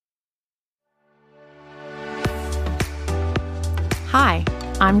Hi,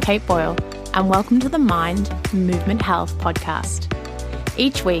 I'm Kate Boyle, and welcome to the Mind Movement Health podcast.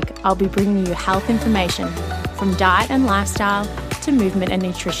 Each week, I'll be bringing you health information from diet and lifestyle to movement and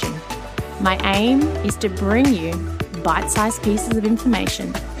nutrition. My aim is to bring you bite-sized pieces of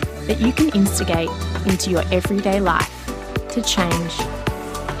information that you can instigate into your everyday life to change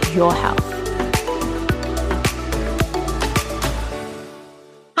your health.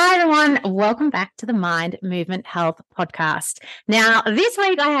 Hi everyone, welcome back to the Mind Movement Health podcast. Now, this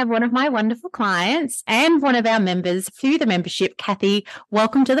week I have one of my wonderful clients and one of our members through the membership, Cathy.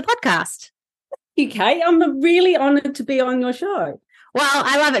 Welcome to the podcast. Thank you, Kate. I'm really honoured to be on your show. Well,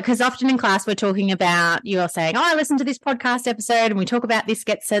 I love it because often in class we're talking about, you're saying, I listened to this podcast episode and we talk about this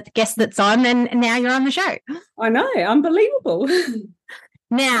guest that's on, and now you're on the show. I know, unbelievable.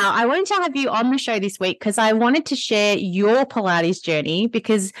 Now, I wanted to have you on the show this week because I wanted to share your Pilates journey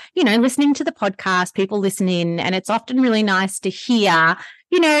because, listening to the podcast, people listen in, and it's often really nice to hear,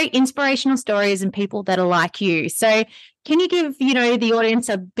 inspirational stories and people that are like you. So can you give, the audience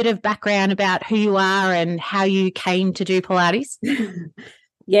a bit of background about who you are and how you came to do Pilates?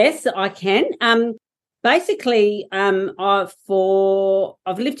 Yes, I can. Basically, I've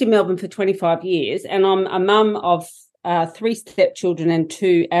lived in Melbourne for 25 years and I'm a mum of 3 stepchildren and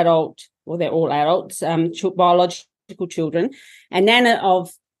 2 adult, well, they're all adults, biological children, and nana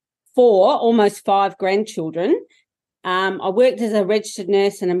of 4, almost 5 grandchildren. I worked as a registered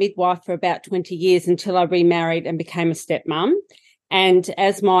nurse and a midwife for about 20 years until I remarried and became a stepmum. And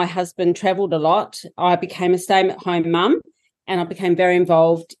as my husband travelled a lot, I became a stay-at-home mum and I became very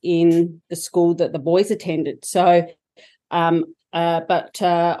involved in the school that the boys attended. So, but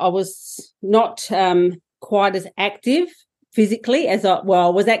I was not quite as active physically as I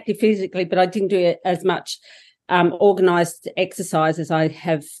was active physically, but I didn't do as much organised exercise as I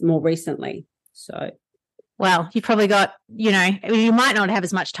have more recently. So, well, you've probably got, you might not have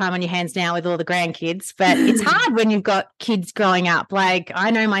as much time on your hands now with all the grandkids, but it's hard when you've got kids growing up. Like I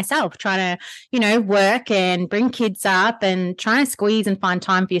know myself trying to, work and bring kids up and trying to squeeze and find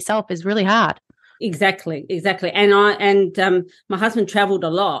time for yourself is really hard. Exactly. And my husband travelled a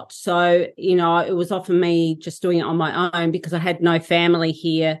lot. So, it was often me just doing it on my own because I had no family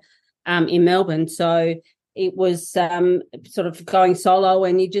here in Melbourne. So it was sort of going solo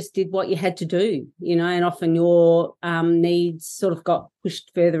and you just did what you had to do, and often your needs sort of got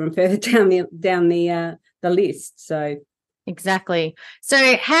pushed further and further down the list. So exactly.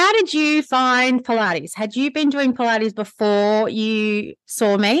 So how did you find Pilates? Had you been doing Pilates before you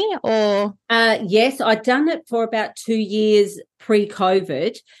saw me or? Yes, I'd done it for about 2 years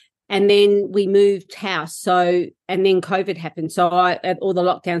pre-COVID and then we moved house. So, and then COVID happened. So all the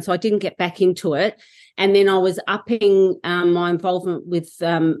lockdown, so I didn't get back into it. And then I was upping my involvement with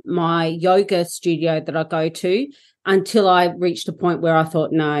my yoga studio that I go to until I reached a point where I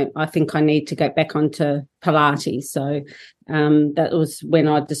thought, no, I think I need to go back onto Pilates. So that was when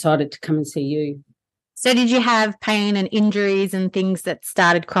I decided to come and see you. So did you have pain and injuries and things that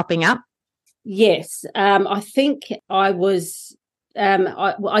started cropping up? Yes. I think I was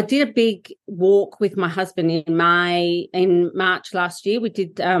I did a big walk with my husband in March last year. We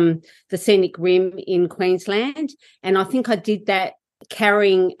did the Scenic Rim in Queensland, and I think I did that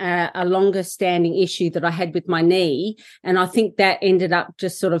carrying a longer standing issue that I had with my knee, and I think that ended up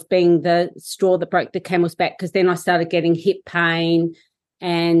just sort of being the straw that broke the camel's back because then I started getting hip pain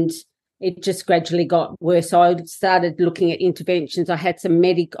and it just gradually got worse. So I started looking at interventions. I had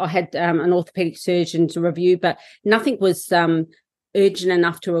an orthopedic surgeon to review, but nothing was urgent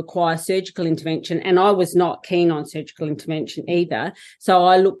enough to require surgical intervention, and I was not keen on surgical intervention either. So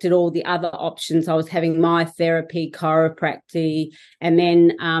I looked at all the other options. I was having myotherapy, chiropractic, and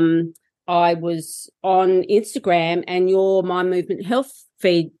then I was on Instagram and your My Movement Health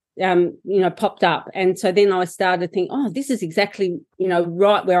feed popped up, and so then I started to think, oh, this is exactly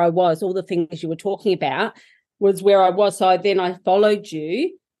right where I was. All the things you were talking about was where I was. So then I followed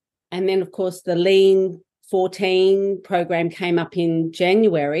you, and then of course the Lean 14 program came up in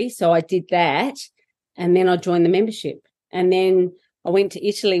January. So I did that and then I joined the membership. And then I went to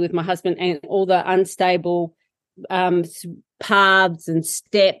Italy with my husband and all the unstable paths and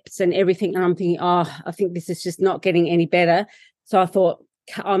steps and everything. And I'm thinking, I think this is just not getting any better. So I thought,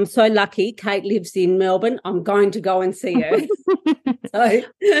 I'm so lucky Kate lives in Melbourne. I'm going to go and see her. So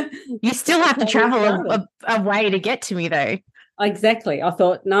you still have to travel a way to get to me though. Exactly. I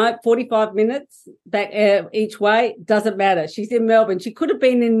thought, no, 45 minutes back each way, doesn't matter. She's in Melbourne. She could have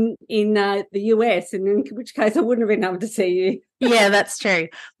been in the US, and in which case I wouldn't have been able to see you. Yeah, that's true.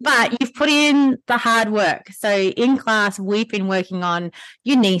 But you've put in the hard work. So in class, we've been working on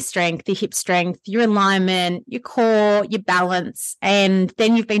your knee strength, your hip strength, your alignment, your core, your balance, and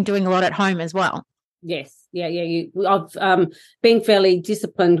then you've been doing a lot at home as well. Yes. Yeah. I've been fairly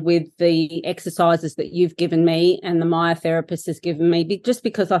disciplined with the exercises that you've given me and the myotherapist has given me, just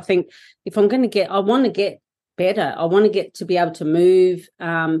because I think if I'm going to I want to get better. I want to get to be able to move,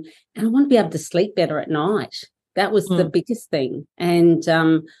 and I want to be able to sleep better at night. That was the biggest thing. And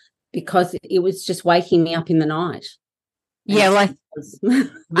because it was just waking me up in the night. Yeah, well,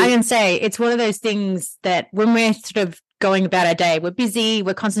 I can say it's one of those things that when we're sort of going about our day, we're busy,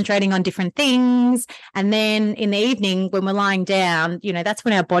 we're concentrating on different things. And then in the evening, when we're lying down, that's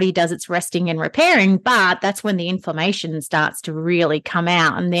when our body does its resting and repairing, but that's when the inflammation starts to really come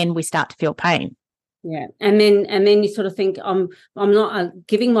out, and then we start to feel pain. Yeah. And then you sort of think, I'm not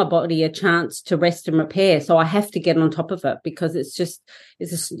giving my body a chance to rest and repair. So I have to get on top of it, because it's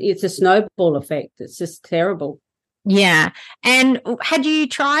a snowball effect. It's just terrible. Yeah. And had you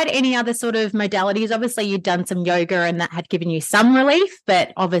tried any other sort of modalities? Obviously you'd done some yoga and that had given you some relief,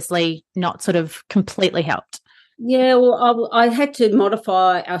 but obviously not sort of completely helped. Yeah, well, I had to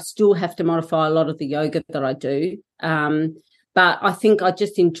modify. I still have to modify a lot of the yoga that I do. But I think I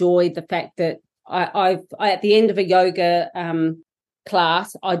just enjoy the fact that I at the end of a yoga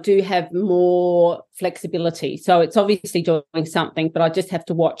class, I do have more flexibility. So it's obviously doing something, but I just have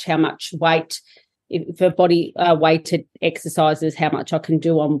to watch how much weight, for body weighted exercises, how much I can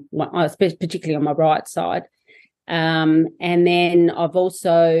do particularly on my right side. And then I've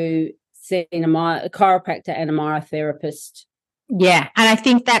also seen a chiropractor and a myotherapist. Yeah. And I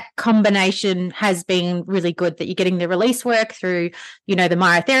think that combination has been really good, that you're getting the release work through, the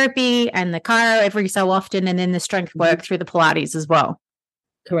myotherapy and the chiro every so often, and then the strength work through the Pilates as well.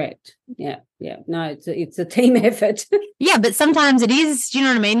 Correct. Yeah. No, it's a team effort. Yeah, but sometimes it is, do you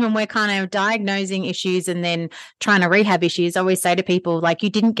know what I mean? When we're kind of diagnosing issues and then trying to rehab issues, I always say to people, like,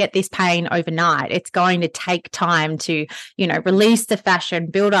 you didn't get this pain overnight. It's going to take time to, release the fascia,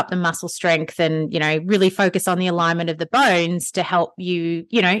 build up the muscle strength, and, really focus on the alignment of the bones to help you,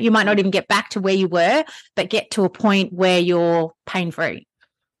 you might not even get back to where you were, but get to a point where you're pain-free.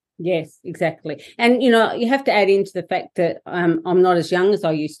 Yes, exactly. And, you have to add into the fact that I'm not as young as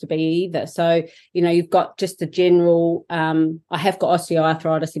I used to be either. So, you've got just a general, I have got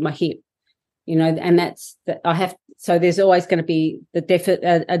osteoarthritis in my hip, and so there's always going to be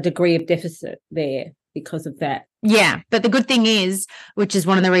a degree of deficit there because of that. Yeah. But the good thing is, which is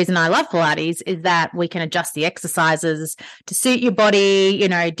one of the reasons I love Pilates, is that we can adjust the exercises to suit your body,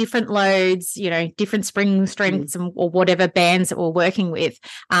 different loads, different spring strengths or whatever bands that we're working with,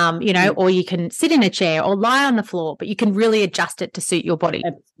 or you can sit in a chair or lie on the floor, but you can really adjust it to suit your body.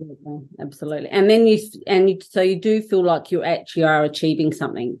 Absolutely. And then so you do feel like you actually are achieving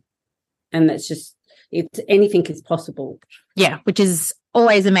something, and that's just, anything is possible. Yeah, which is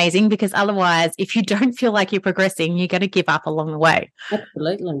always amazing, because otherwise, if you don't feel like you're progressing, you're going to give up along the way.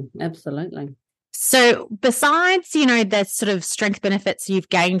 Absolutely. So besides, the sort of strength benefits you've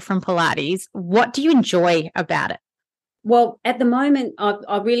gained from Pilates, what do you enjoy about it? Well, at the moment,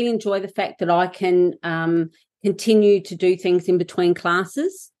 I really enjoy the fact that I can continue to do things in between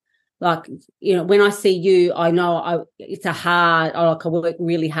classes. Like, when I see you, I know I work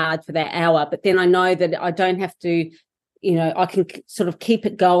really hard for that hour, but then I know that I don't have to, I can sort of keep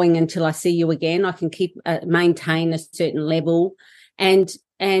it going until I see you again. I can maintain a certain level, and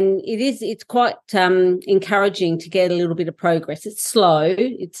it's quite encouraging to get a little bit of progress. It's slow.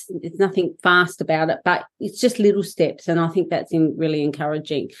 It's nothing fast about it, but it's just little steps, and I think that's really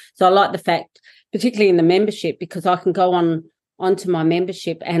encouraging. So I like the fact, particularly in the membership, because I can go onto my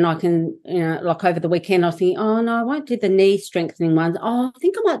membership, and I can, like over the weekend, I was thinking, oh no, I won't do the knee strengthening ones. Oh, I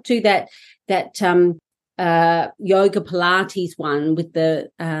think I might do that yoga Pilates one with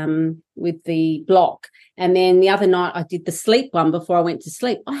the block. And then the other night I did the sleep one before I went to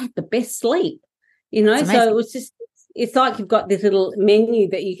sleep. I had the best sleep, so it was just, it's like you've got this little menu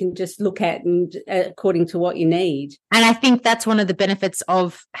that you can just look at and according to what you need. And I think that's one of the benefits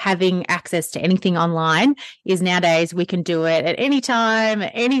of having access to anything online, is nowadays we can do it at any time,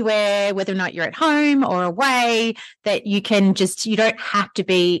 anywhere, whether or not you're at home or away, that you don't have to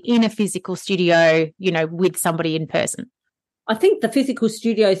be in a physical studio, with somebody in person. I think the physical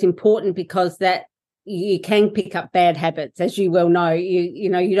studio is important because that you can pick up bad habits, as you well know.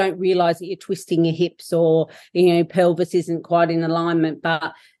 You don't realize that you're twisting your hips, or pelvis isn't quite in alignment,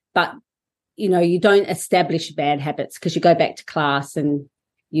 but you don't establish bad habits because you go back to class and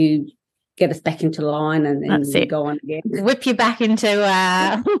you get us back into line and then you go on again. Whip you back into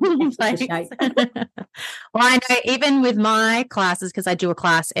place. Well, I know even with my classes, because I do a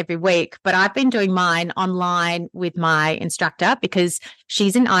class every week, but I've been doing mine online with my instructor because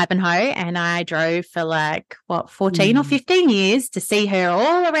she's in Ivanhoe and I drove for 14 or 15 years to see her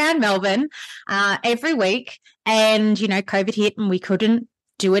all around Melbourne every week. And, COVID hit and we couldn't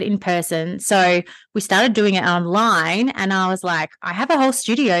do it in person. So we started doing it online and I was like, I have a whole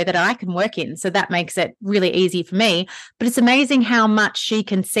studio that I can work in. So that makes it really easy for me. But it's amazing how much she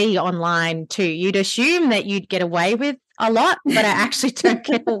can see online too. You'd assume that you'd get away with a lot, but I actually don't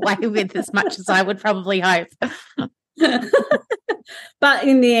get away with as much as I would probably hope. But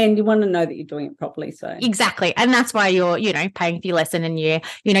in the end, you want to know that you're doing it properly. So exactly. And that's why you're, paying for your lesson and you're,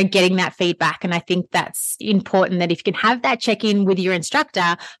 getting that feedback. And I think that's important that if you can have that check-in with your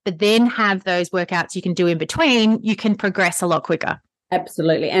instructor, but then have those workouts you can do in between, you can progress a lot quicker.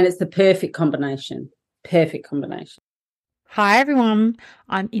 Absolutely. And it's the perfect combination. Perfect combination. Hi, everyone.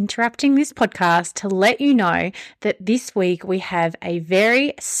 I'm interrupting this podcast to let you know that this week we have a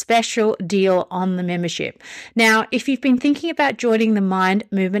very special deal on the membership. Now, if you've been thinking about joining the Mind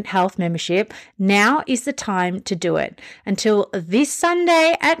Movement Health membership, now is the time to do it. Until this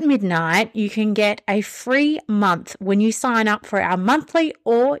Sunday at midnight, you can get a free month when you sign up for our monthly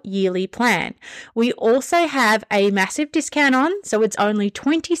or yearly plan. We also have a massive discount on, so it's only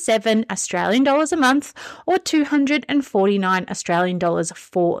 27 Australian dollars a month or 249 Australian dollars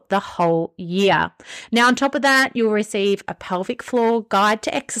for the whole year. Now, on top of that, you'll receive a pelvic floor guide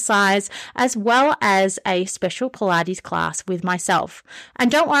to exercise as well as a special Pilates class with myself. And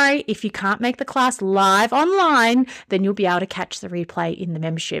don't worry, if you can't make the class live online, then you'll be able to catch the replay in the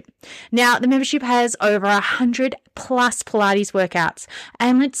membership. Now, the membership has over 100 plus Pilates workouts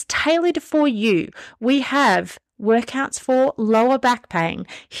and it's tailored for you. We have workouts for lower back pain,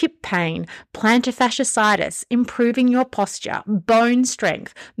 hip pain, plantar fasciitis, improving your posture, bone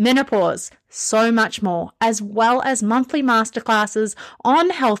strength, menopause, so much more, as well as monthly masterclasses on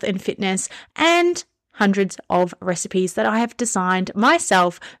health and fitness and hundreds of recipes that I have designed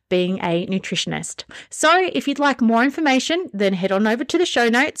myself being a nutritionist. So if you'd like more information, then head on over to the show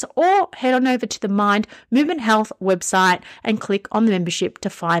notes or head on over to the Mind Movement Health website and click on the membership to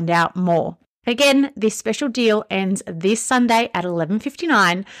find out more. Again, this special deal ends this Sunday at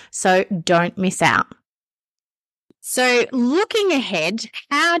 11:59, so don't miss out. So looking ahead,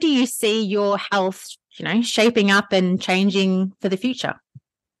 how do you see your health, shaping up and changing for the future?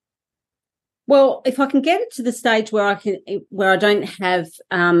 Well, if I can get it to the stage where I don't have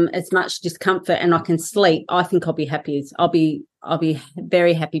as much discomfort and I can sleep, I think I'll be happy. I'll be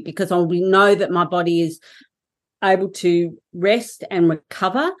very happy because I'll know that my body is able to rest and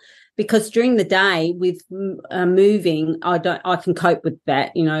recover. Because during the day with moving, I can cope with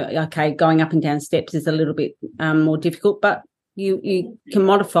that. Okay, going up and down steps is a little bit more difficult, but you can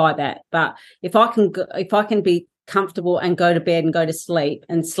modify that. But if I can be comfortable and go to bed and go to sleep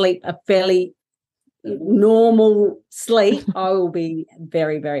and sleep a fairly normal sleep, I will be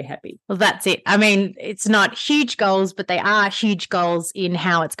very, very happy. Well, that's it. I mean, it's not huge goals, but they are huge goals in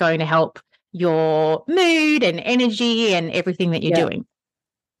how it's going to help your mood and energy and everything that you're doing.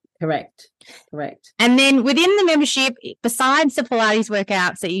 Correct. And then within the membership, besides the Pilates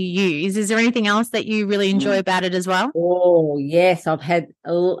workouts that you use, is there anything else that you really enjoy about it as well? Oh, yes. I've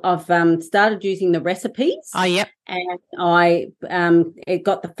started using the recipes. Oh, yep. And it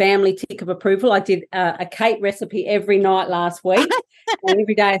got the family tick of approval. I did a Kate recipe every night last week. And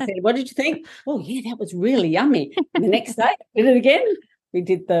every day I said, what did you think? Oh, yeah, that was really yummy. And the next day, I did it again. We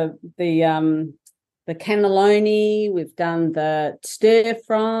did the cannelloni, we've done the stir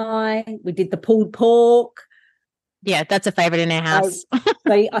fry, we did the pulled pork. Yeah, that's a favourite in our house.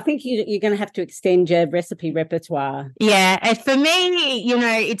 So I think you're going to have to extend your recipe repertoire. Yeah, and for me,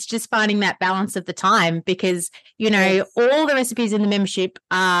 it's just finding that balance of the time because, yes, all the recipes in the membership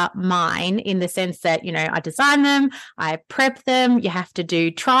are mine in the sense that, I design them, I prep them, you have to do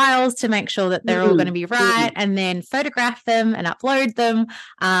trials to make sure that they're all going to be right and then photograph them and upload them.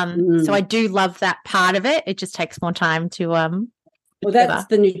 So I do love that part of it. It just takes more time to well, that's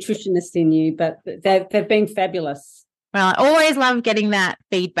the nutritionist in you, but they've been fabulous. Well, I always love getting that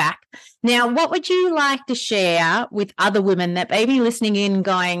feedback. Now, what would you like to share with other women that may be listening in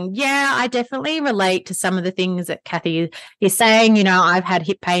going, yeah, I definitely relate to some of the things that Cathy is saying, I've had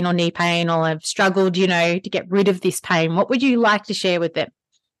hip pain or knee pain or I've struggled, to get rid of this pain. What would you like to share with them?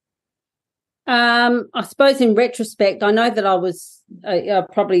 I suppose in retrospect, I know that I was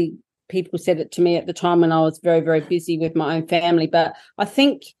probably people said it to me at the time when I was very, very busy with my own family. But I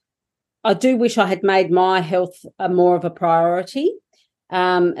think I do wish I had made my health more of a priority,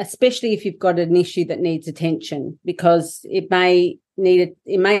 especially if you've got an issue that needs attention, because it may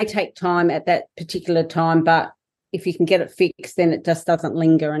take time at that particular time, but if you can get it fixed, then it just doesn't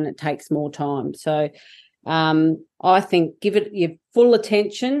linger and it takes more time. So I think give it your full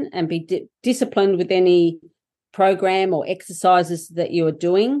attention and be disciplined with any program or exercises that you are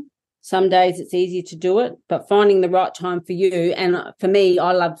doing. Some days it's easier to do it, but finding the right time for you. And for me,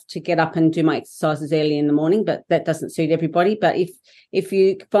 I love to get up and do my exercises early in the morning, but that doesn't suit everybody. But if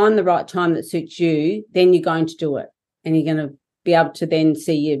you find the right time that suits you, then you're going to do it, and you're going to be able to then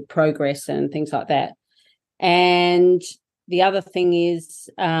see your progress and things like that. And the other thing is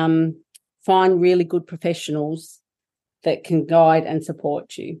find really good professionals that can guide and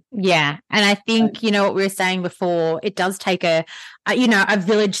support you. Yeah. And I think, what we were saying before, it does take a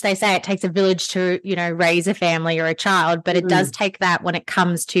village. They say it takes a village to, raise a family or a child, but it does take that when it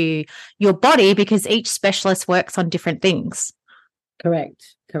comes to your body, because each specialist works on different things.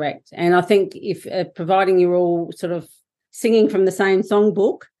 Correct. And I think if providing you're all sort of singing from the same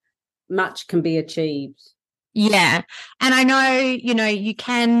songbook, much can be achieved. Yeah. And I know, you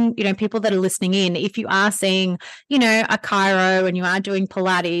can, people that are listening in, if you are seeing, a chiro and you are doing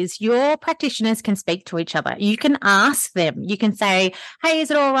Pilates, your practitioners can speak to each other. You can ask them. You can say, hey,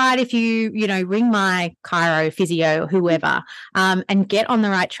 is it all right if you, ring my chiro, physio, whoever, and get on the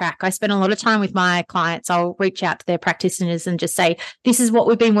right track? I spend a lot of time with my clients. I'll reach out to their practitioners and just say, this is what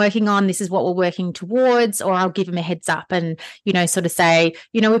we've been working on. This is what we're working towards. Or I'll give them a heads up and, sort of say,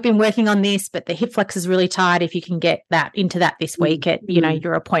 we've been working on this, but the hip flex is really tight. If you can get that into that this week at,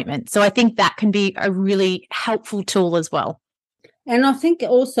 your appointment. So I think that can be a really helpful tool as well. And I think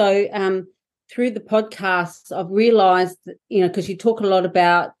also through the podcast, I've realised that, because you talk a lot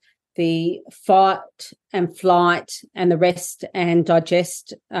about the fight and flight and the rest and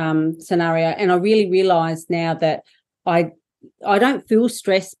digest scenario. And I really realised now that I don't feel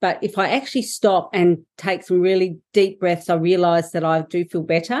stressed, but if I actually stop and take some really deep breaths, I realise that I do feel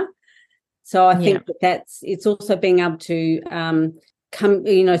better. So I think it's also being able to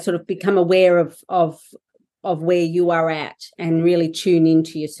sort of become aware of where you are at and really tune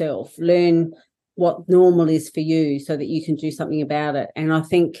into yourself, learn what normal is for you so that you can do something about it. And I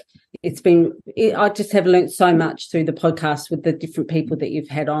think I just have learned so much through the podcast with the different people that you've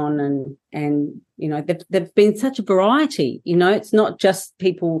had on, and they've been such a variety. It's not just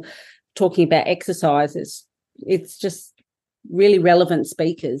people talking about exercises. It's just really relevant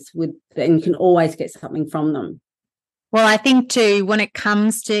speakers and you can always get something from them. Well, I think too, when it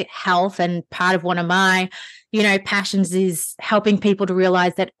comes to health, and part of one of my, passions is helping people to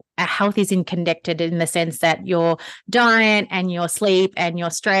realize that our health is interconnected, in the sense that your diet and your sleep and your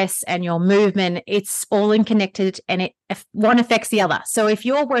stress and your movement, it's all interconnected, and one affects the other. So if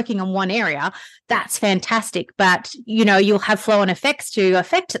you're working on one area, that's fantastic, but you'll have flow-on effects to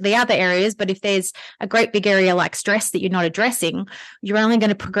affect the other areas. But if there's a great big area like stress that you're not addressing, you're only going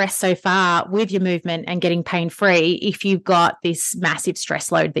to progress so far with your movement and getting pain-free if you've got this massive stress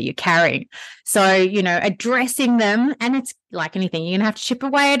load that you're carrying. So, addressing them, and it's like anything, you're going to have to chip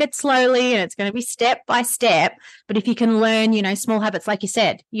away at it slowly, and it's going to be step by step. But if you can learn, small habits, like you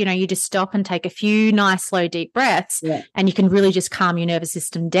said, you just stop and take a few nice, slow, deep breaths, and you can really just calm your nervous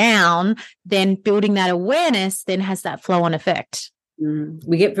system down, then building that awareness then has that flow-on effect.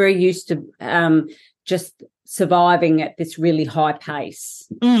 We get very used to just surviving at this really high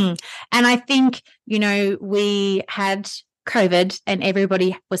pace. And I think, we had COVID and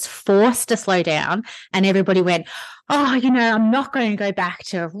everybody was forced to slow down, and everybody went, I'm not going to go back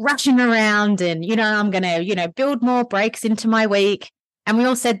to rushing around, and, I'm going to, build more breaks into my week. And we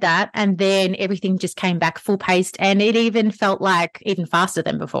all said that. And then everything just came back full paced, and it even felt like even faster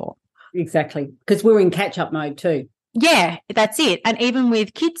than before. Exactly. Because we're in catch up mode too. Yeah, that's it. And even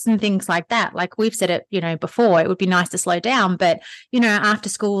with kids and things like that, like we've said it, before, it would be nice to slow down, but, after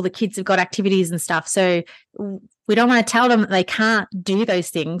school, the kids have got activities and stuff. So we don't want to tell them that they can't do those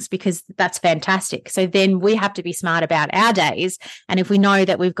things, because that's fantastic. So then we have to be smart about our days. And if we know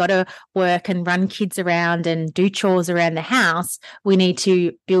that we've got to work and run kids around and do chores around the house, we need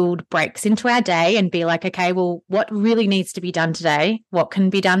to build breaks into our day and be like, okay, well, what really needs to be done today? What can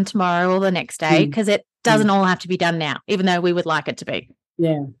be done tomorrow or the next day? Because it doesn't all have to be done now, even though we would like it to be.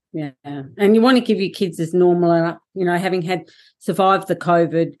 Yeah. And you want to give your kids as normal, having survived the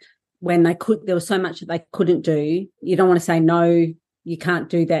COVID, when there was so much that they couldn't do. You don't want to say, no, you can't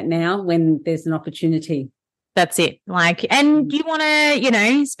do that now, when there's an opportunity. That's it. And you want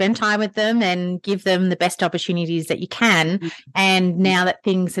to, spend time with them and give them the best opportunities that you can. And now that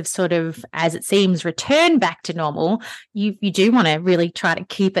things have sort of, as it seems, returned back to normal, you do want to really try to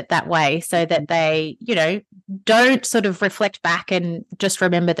keep it that way so that they, don't sort of reflect back and just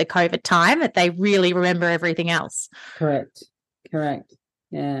remember the COVID time, that they really remember everything else. Correct.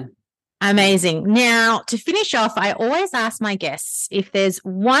 Yeah. Amazing. Now, to finish off, I always ask my guests if there's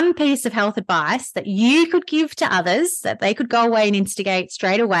one piece of health advice that you could give to others that they could go away and instigate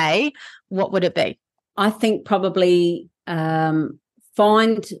straight away, what would it be? I think probably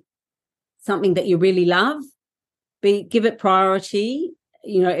find something that you really love, give it priority.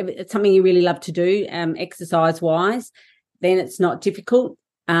 If it's something you really love to do, exercise-wise, then it's not difficult.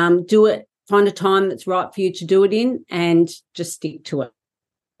 Do it, find a time that's right for you to do it in and just stick to it.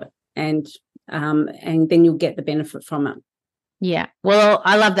 And then you'll get the benefit from it. Yeah. Well,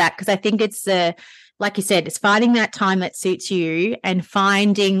 I love that because I think it's like you said, it's finding that time that suits you and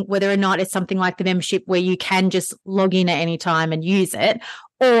finding whether or not it's something like the membership where you can just log in at any time and use it,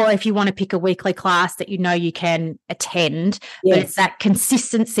 or if you want to pick a weekly class that you can attend. Yes. But it's that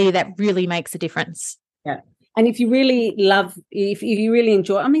consistency that really makes a difference. Yeah. And if you really if you really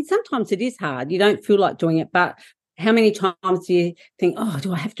enjoy, sometimes it is hard. You don't feel like doing it, but how many times do you think, oh,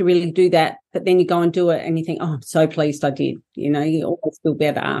 do I have to really do that? But then you go and do it and you think, oh, I'm so pleased I did. You always feel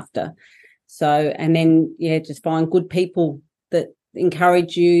better after. So, and then, just find good people that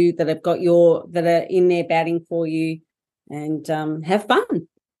encourage you, that that are in there batting for you, and have fun.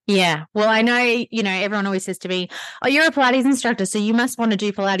 Yeah. Well, I know, everyone always says to me, oh, you're a Pilates instructor, so you must want to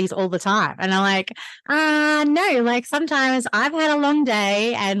do Pilates all the time. And I'm like, no, sometimes I've had a long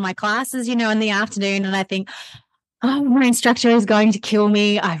day and my class is, in the afternoon, and I think, oh, my instructor is going to kill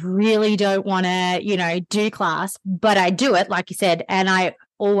me. I really don't want to, do class, but I do it, like you said, and I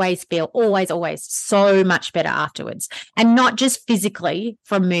always feel always so much better afterwards. And not just physically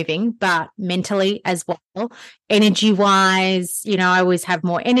from moving, but mentally as well. Energy wise, I always have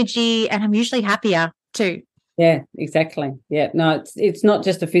more energy and I'm usually happier too. Yeah, exactly. Yeah, no, it's not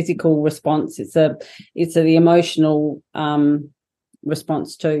just a physical response. It's the emotional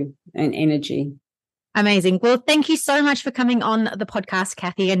response too, and energy. Amazing. Well, thank you so much for coming on the podcast,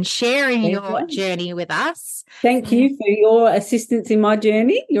 Cathy, and sharing your journey with us. Thank you for your assistance in my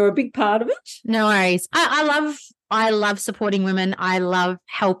journey. You're a big part of it. No worries. I love supporting women. I love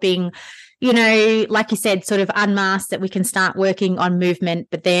helping, like you said, sort of unmask that we can start working on movement.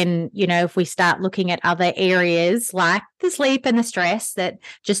 But then, if we start looking at other areas like the sleep and the stress, that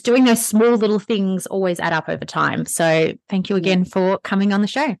just doing those small little things always add up over time. So thank you again for coming on the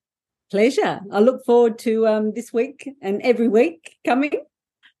show. Pleasure. I look forward to this week and every week coming.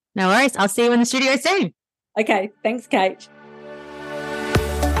 No worries. I'll see you in the studio soon. Okay. Thanks, Kate.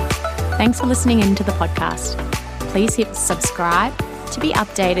 Thanks for listening in to the podcast. Please hit subscribe to be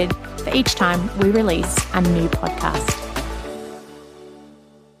updated for each time we release a new podcast.